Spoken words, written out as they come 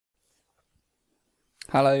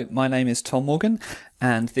Hello, my name is Tom Morgan,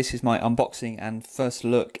 and this is my unboxing and first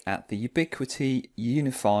look at the Ubiquiti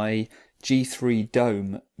UniFi G3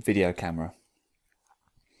 DOME video camera.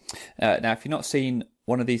 Now, if you've not seen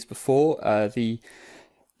one of these before,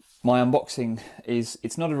 my unboxing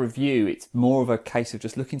it's not a review, it's more of a case of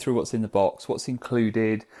just looking through what's in the box, what's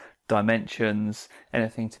included, dimensions,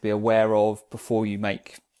 anything to be aware of before you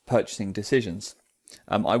make purchasing decisions.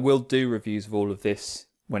 I will do reviews of all of this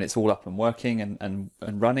when it's all up and working and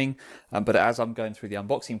running, but as I'm going through the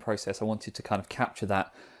unboxing process, I wanted to kind of capture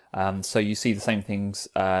that so you see the same things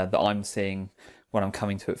that I'm seeing when I'm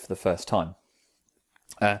coming to it for the first time.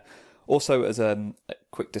 Also, as a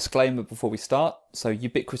quick disclaimer before we start, so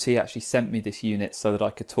Ubiquiti actually sent me this unit so that I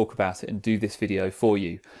could talk about it and do this video for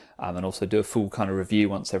you, and also do a full kind of review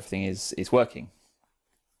once everything is working.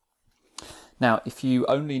 Now, if you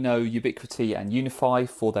only know Ubiquiti and UniFi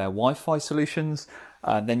for their Wi-Fi solutions,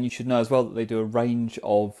 then you should know as well that they do a range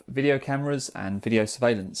of video cameras and video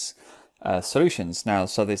surveillance solutions. Now,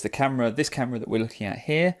 so there's this camera that we're looking at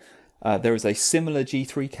here. There is a similar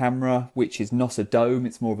G3 camera, which is not a dome,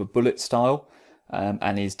 it's more of a bullet style,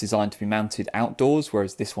 and is designed to be mounted outdoors,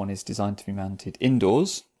 whereas this one is designed to be mounted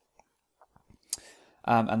indoors.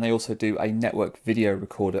 And they also do a network video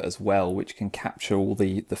recorder as well, which can capture all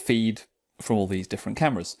the feed from all these different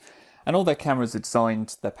cameras. And all their cameras are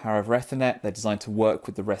designed, they're power over Ethernet, they're designed to work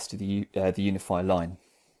with the rest of the UniFi line.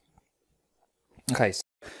 Okay, so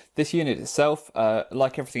this unit itself,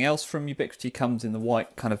 like everything else from Ubiquiti, comes in the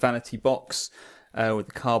white kind of vanity box with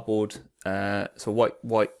the cardboard, so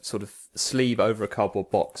white sort of sleeve over a cardboard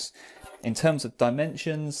box. In terms of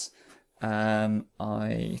dimensions,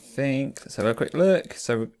 I think, let's have a quick look,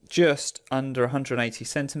 so just under 180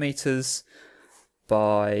 centimeters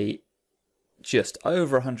by just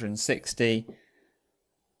over 160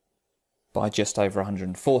 by just over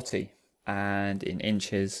 140, and in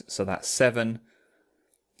inches, so that's 7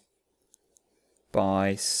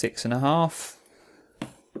 by 6.5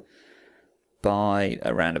 by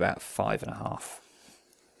around about 5.5.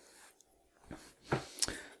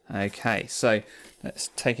 Okay, so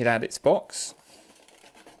let's take it out of its box.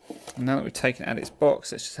 And now that we've taken it out of its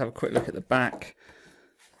box, let's just have a quick look at the back.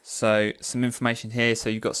 So some information here. So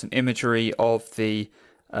you've got some imagery of the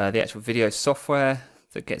actual video software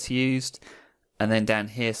that gets used, and then down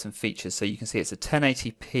here some features. So you can see it's a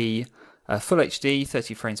 1080p full HD,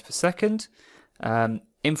 30 frames per second,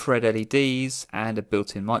 infrared LEDs, and a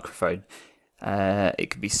built-in microphone. It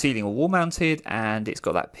can be ceiling or wall mounted, and it's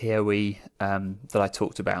got that PoE that I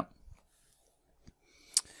talked about.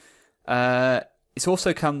 It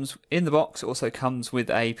also comes in the box. It also comes with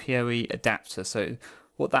a PoE adapter. So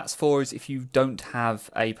what that's for is if you don't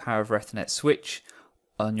have a power over Ethernet switch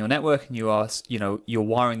on your network and you're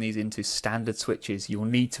wiring these into standard switches, you'll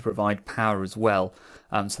need to provide power as well.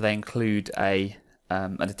 So they include an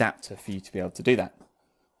adapter for you to be able to do that.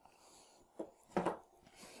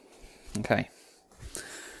 Okay,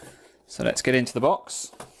 so let's get into the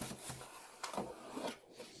box.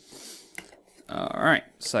 Alright,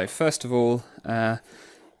 so first of all,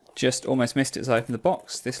 just almost missed it as I opened the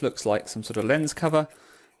box. This looks like some sort of lens cover.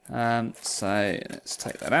 So let's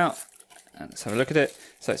take that out and let's have a look at it.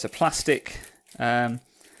 So it's a plastic sort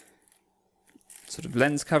of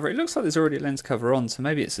lens cover. It looks like there's already a lens cover on, so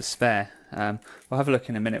maybe it's a spare. We'll have a look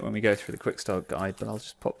in a minute when we go through the quick start guide, but I'll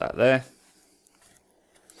just pop that there.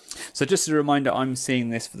 So just as a reminder, I'm seeing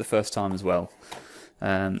this for the first time as well.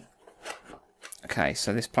 Okay,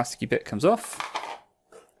 so this plasticky bit comes off,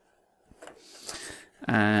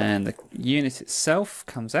 and the unit itself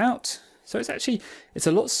comes out. So it's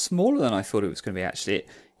a lot smaller than I thought it was going to be. Actually,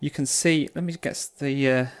 you can see. Let me just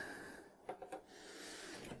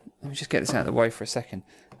get this out of the way for a second.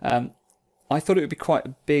 I thought it would be quite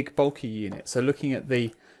a big, bulky unit. So looking at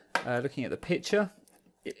the picture,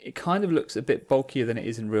 it kind of looks a bit bulkier than it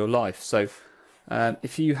is in real life. So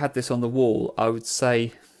if you had this on the wall, I would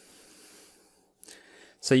say.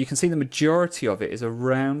 So you can see the majority of it is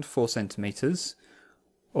around 4 centimeters.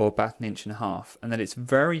 Or about 1.5 inches, and then its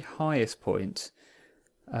very highest point,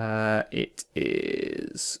 it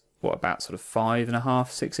is what, about sort of 5.5,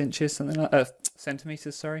 6 inches, something like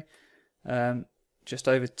centimeters. Sorry, just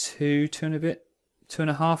over 2 and a bit,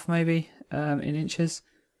 2.5 maybe in inches.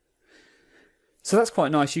 So that's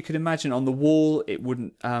quite nice. You could imagine on the wall it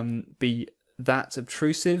wouldn't be that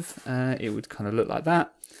obtrusive. It would kind of look like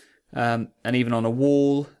that, and even on a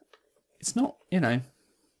wall, it's not,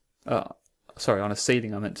 sorry, on a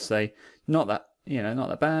ceiling I meant to say, not that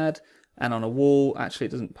bad, and on a wall actually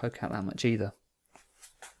it doesn't poke out that much either.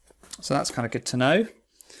 So that's kind of good to know.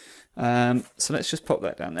 So let's just pop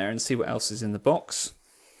that down there and see what else is in the box.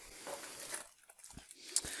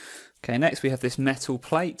 Okay, next we have this metal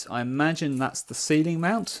plate. I imagine that's the ceiling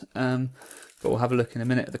mount, but we'll have a look in a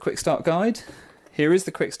minute at the quick start guide. Here is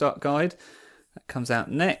the quick start guide. That comes out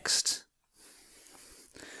next.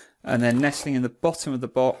 And then nestling in the bottom of the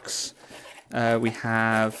box, we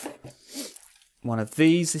have one of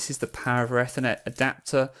these. This is the power over Ethernet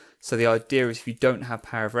adapter. So the idea is if you don't have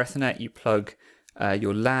power over Ethernet, you plug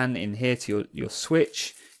your LAN in here to your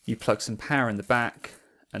switch, you plug some power in the back,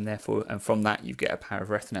 and from that you get a power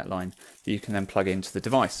over Ethernet line that you can then plug into the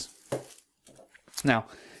device. Now,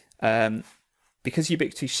 because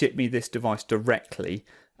Ubiquiti shipped me this device directly,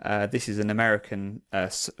 this is an American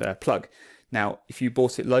plug. Now, if you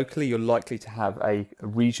bought it locally, you're likely to have a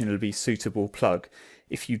regionally suitable plug.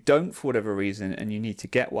 If you don't, for whatever reason, and you need to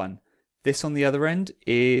get one, this on the other end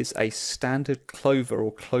is a standard clover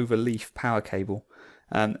or clover leaf power cable,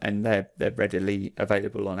 and they're readily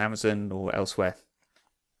available on Amazon or elsewhere.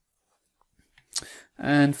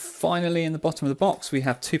 And finally, in the bottom of the box, we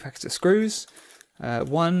have 2 packets of screws,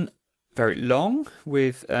 one very long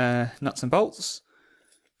with nuts and bolts,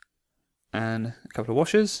 and a couple of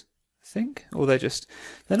washers, I think, or they're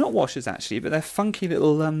not washers actually, but they're funky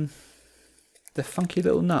little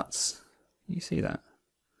nuts. You see that?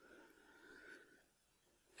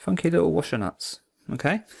 Funky little washer nuts.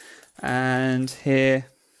 Okay, and here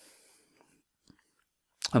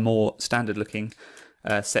a more standard looking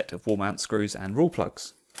set of wall mount screws and rule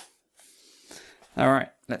plugs. All right,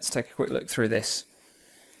 let's take a quick look through this.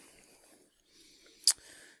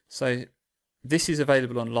 So this is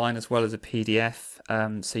available online as well as a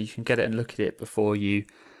PDF, so you can get it and look at it before you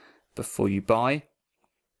buy.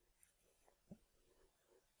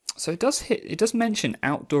 So it does mention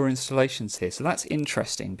outdoor installations here, so that's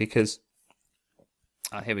interesting because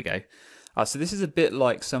here we go. So this is a bit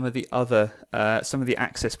like some of the other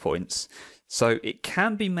access points. So it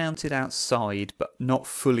can be mounted outside, but not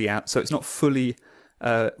fully out. So it's not fully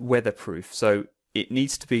weatherproof. So it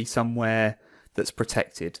needs to be somewhere that's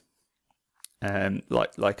protected,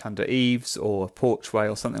 like under eaves or a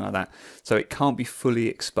porchway or something like that. So it can't be fully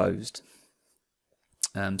exposed.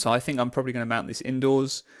 So I think I'm probably going to mount this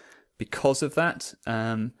indoors because of that.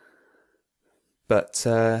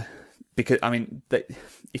 Because I mean,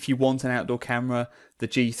 if you want an outdoor camera, the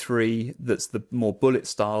G3 that's the more bullet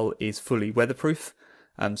style is fully weatherproof.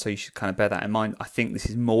 So you should kind of bear that in mind. I think this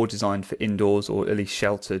is more designed for indoors or at least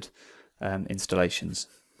sheltered installations.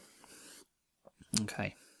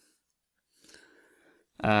 Okay.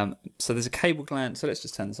 So there's a cable gland. So let's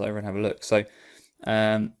just turn this over and have a look. So,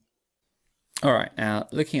 all right. Now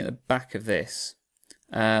looking at the back of this,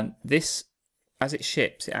 this as it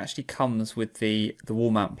ships, it actually comes with the wall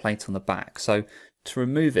mount plate on the back. So to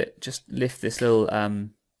remove it, just lift this little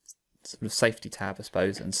sort of safety tab, I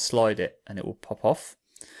suppose, and slide it, and it will pop off.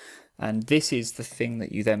 And this is the thing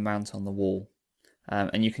that you then mount on the wall.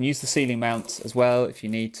 And you can use the ceiling mounts as well if you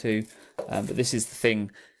need to, but this is the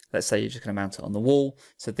thing. Let's say you're just going to mount it on the wall.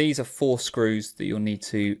 So these are 4 screws that you'll need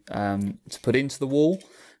to put into the wall,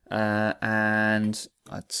 and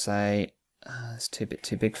I'd say it's a bit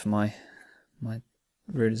too big for my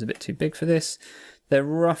ruler's a bit too big for this. They're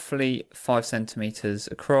roughly 5 centimeters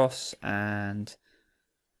across and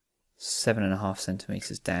 7.5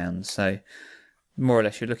 centimeters down. So more or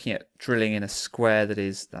less you're looking at drilling in a square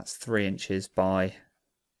that's 3 inches by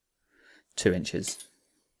 2 inches.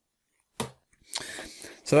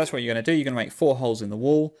 So that's what you're going to do. You're going to make 4 holes in the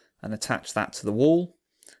wall and attach that to the wall.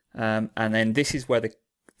 And then this is where the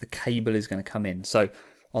cable is going to come in. So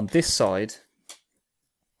on this side,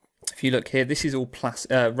 if you look here, this is all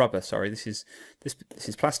rubber. Sorry, this is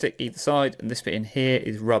plastic either side, and this bit in here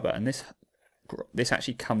is rubber. And this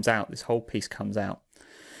actually comes out. This whole piece comes out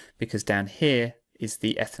because down here is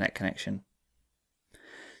the Ethernet connection.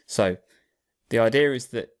 So the idea is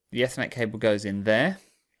that the Ethernet cable goes in there,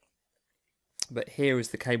 but here is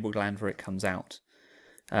the cable gland where it comes out.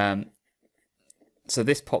 So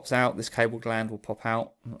this pops out. This cable gland will pop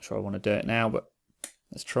out. I'm not sure I want to do it now, but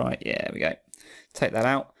let's try it. Yeah, there we go. Take that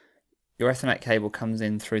out. Your Ethernet cable comes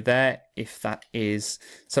in through there. If that is,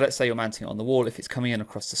 so let's say you're mounting it on the wall. If it's coming in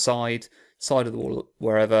across the side of the wall,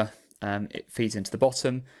 wherever, it feeds into the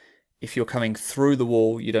bottom. If you're coming through the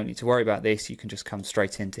wall, you don't need to worry about this. You can just come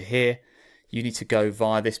straight into here. You need to go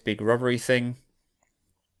via this big rubbery thing.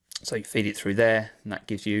 So you feed it through there, and that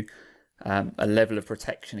gives you a level of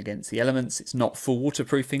protection against the elements. It's not full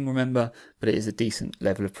waterproofing, remember, but it is a decent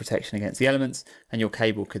level of protection against the elements. And your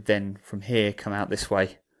cable could then from here come out this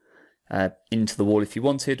way into the wall if you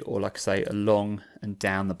wanted, or like I say, along and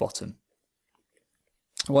down the bottom.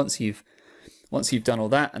 Once you've done all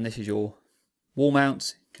that, and this is your wall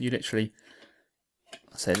mount, you literally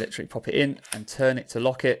pop it in and turn it to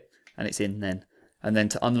lock it, and it's in then. And then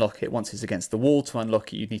to unlock it, once it's against the wall, to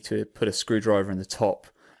unlock it, you need to put a screwdriver in the top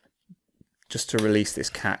just to release this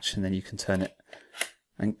catch, and then you can turn it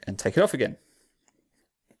and take it off again.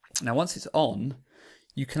 Now once it's on,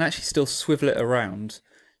 you can actually still swivel it around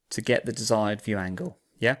to get the desired view angle.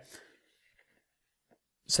 Yeah.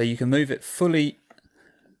 So you can move it fully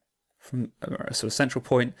from a sort of central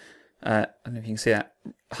point. I don't know if you can see that,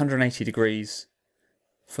 180 degrees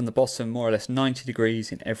from the bottom, more or less 90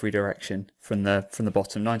 degrees in every direction from the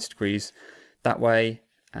bottom, 90 degrees that way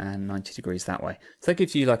and 90 degrees that way. So that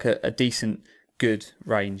gives you like a decent, good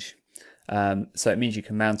range. So it means you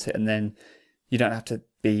can mount it, and then you don't have to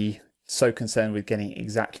be so concerned with getting it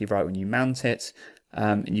exactly right when you mount it.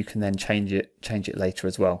 And you can then change it later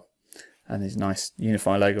as well. And there's a nice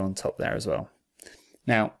UniFi logo on top there as well.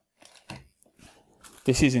 Now,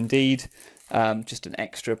 this is indeed just an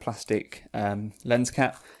extra plastic lens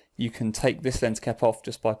cap. You can take this lens cap off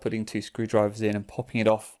just by putting 2 screwdrivers in and popping it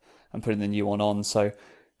off and putting the new one on. So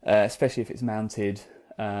especially if it's mounted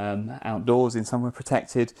outdoors in somewhere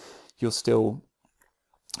protected, you'll still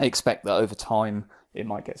expect that over time it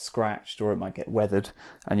might get scratched or it might get weathered,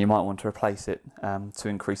 and you might want to replace it to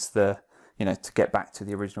increase the, to get back to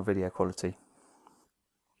the original video quality.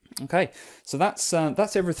 Okay, so that's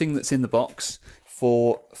everything that's in the box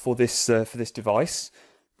for this device.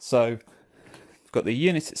 So we've got the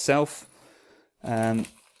unit itself,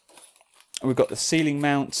 we've got the ceiling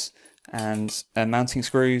mount and mounting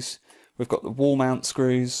screws, we've got the wall mount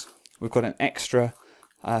screws, we've got an extra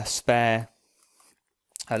spare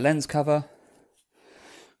lens cover,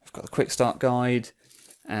 we've got the quick start guide,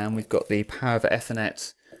 and we've got the power over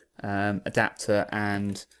Ethernet adapter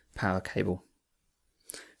and power cable.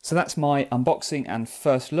 So that's my unboxing and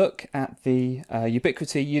first look at the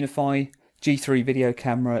Ubiquiti UniFi G3 video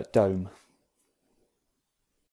camera DOME.